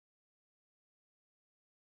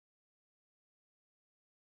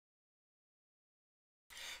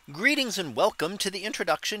Greetings and welcome to the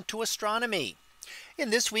introduction to astronomy. In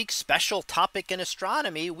this week's special topic in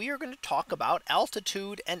astronomy, we are going to talk about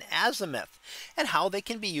altitude and azimuth and how they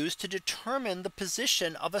can be used to determine the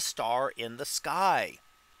position of a star in the sky.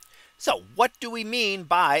 So what do we mean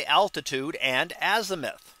by altitude and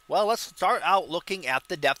azimuth? Well, let's start out looking at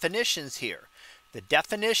the definitions here. The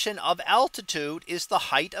definition of altitude is the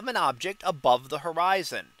height of an object above the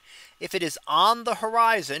horizon. If it is on the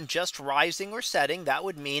horizon, just rising or setting, that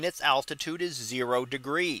would mean its altitude is 0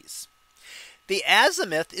 degrees. The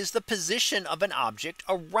azimuth is the position of an object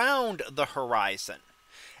around the horizon.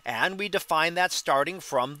 And we define that starting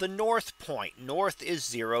from the north point. North is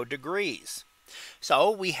 0 degrees. So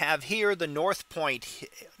we have here the north point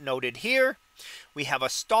noted here. We have a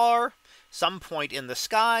star, some point in the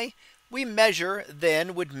sky. We would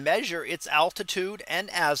measure its altitude and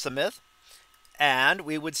azimuth. And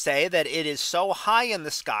we would say that it is so high in the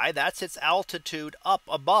sky, that's its altitude up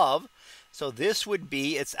above. So this would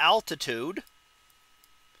be its altitude,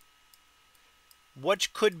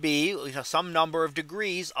 which could be some number of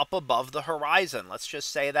degrees up above the horizon. Let's just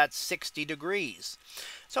say that's 60 degrees.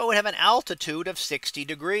 So it would have an altitude of 60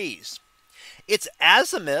 degrees. Its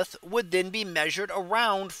azimuth would then be measured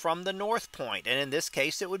around from the north point. And in this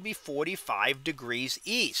case, it would be 45 degrees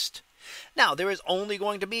east. Now, there is only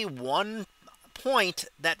going to be one point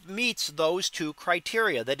that meets those two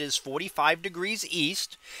criteria, that is 45 degrees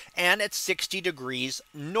east and at 60 degrees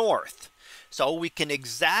north. So we can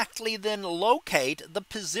exactly then locate the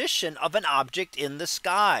position of an object in the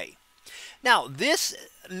sky. Now this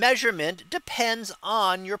measurement depends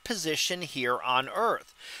on your position here on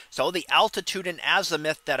Earth. So the altitude and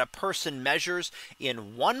azimuth that a person measures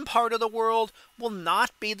in one part of the world will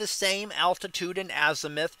not be the same altitude and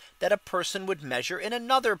azimuth that a person would measure in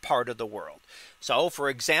another part of the world. So for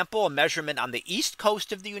example, a measurement on the east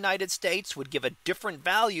coast of the United States would give a different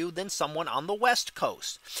value than someone on the west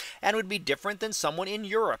coast, and would be different than someone in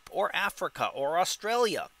Europe or Africa or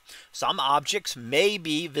Australia. Some objects may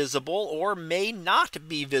be visible or may not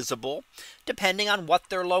be visible depending on what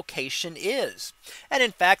their location is. And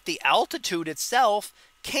in fact, the altitude itself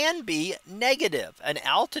can be negative. An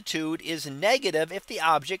altitude is negative if the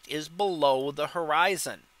object is below the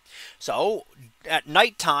horizon. So at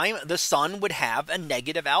nighttime, the sun would have a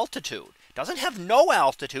negative altitude. It doesn't have no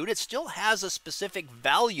altitude. It still has a specific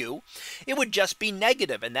value. It would just be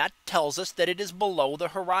negative. And that tells us that it is below the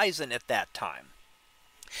horizon at that time.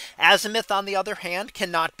 Azimuth, on the other hand,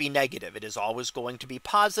 cannot be negative. It is always going to be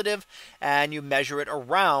positive, and you measure it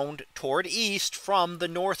around toward east from the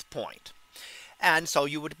north point. And so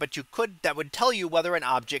that would tell you whether an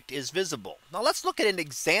object is visible. Now let's look at an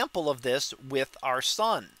example of this with our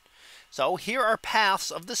sun. So here are paths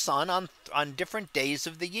of the sun on different days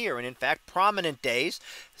of the year. And in fact, prominent days,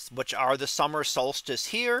 which are the summer solstice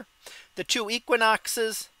here, the two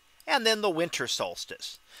equinoxes, and then the winter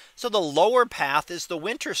solstice. So the lower path is the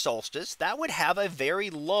winter solstice. That would have a very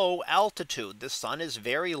low altitude. The sun is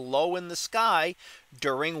very low in the sky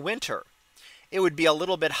during winter. It would be a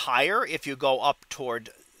little bit higher if you go up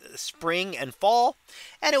toward spring and fall,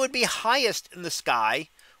 and it would be highest in the sky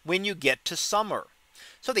when you get to summer.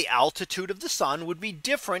 So the altitude of the sun would be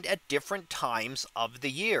different at different times of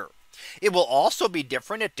the year. It will also be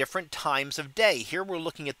different at different times of day. Here we're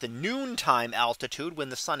looking at the noontime altitude when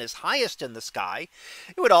the sun is highest in the sky.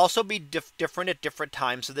 It would also be different at different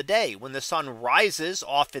times of the day. When the sun rises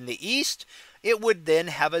off in the east, it would then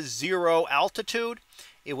have a 0 altitude.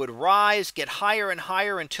 It would rise, get higher and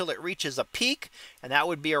higher until it reaches a peak, and that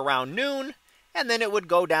would be around noon, and then it would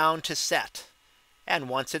go down to set. And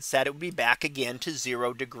once it's set, it would be back again to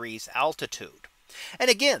 0 degrees altitude. And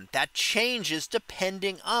again, that changes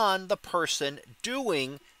depending on the person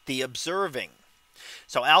doing the observing.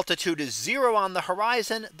 So altitude is 0 on the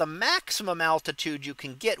horizon. The maximum altitude you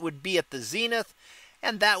can get would be at the zenith,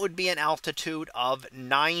 and that would be an altitude of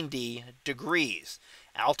 90 degrees.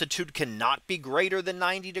 Altitude cannot be greater than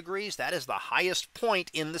 90 degrees. That is the highest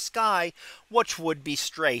point in the sky, which would be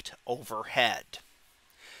straight overhead.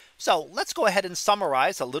 So let's go ahead and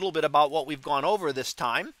summarize a little bit about what we've gone over this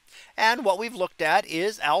time. And what we've looked at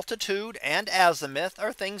is altitude and azimuth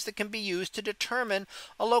are things that can be used to determine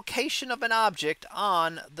a location of an object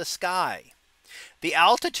on the sky. The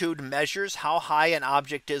altitude measures how high an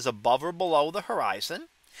object is above or below the horizon.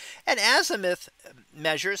 And azimuth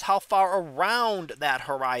measures how far around that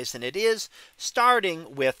horizon it is,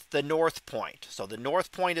 starting with the north point. So the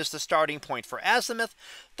north point is the starting point for azimuth.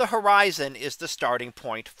 The horizon is the starting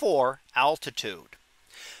point for altitude.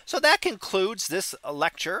 So that concludes this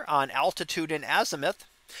lecture on altitude and azimuth.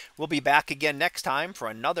 We'll be back again next time for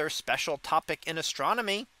another special topic in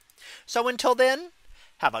astronomy. So until then,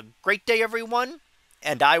 Have a great day, everyone,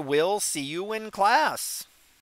 and I will see you in class.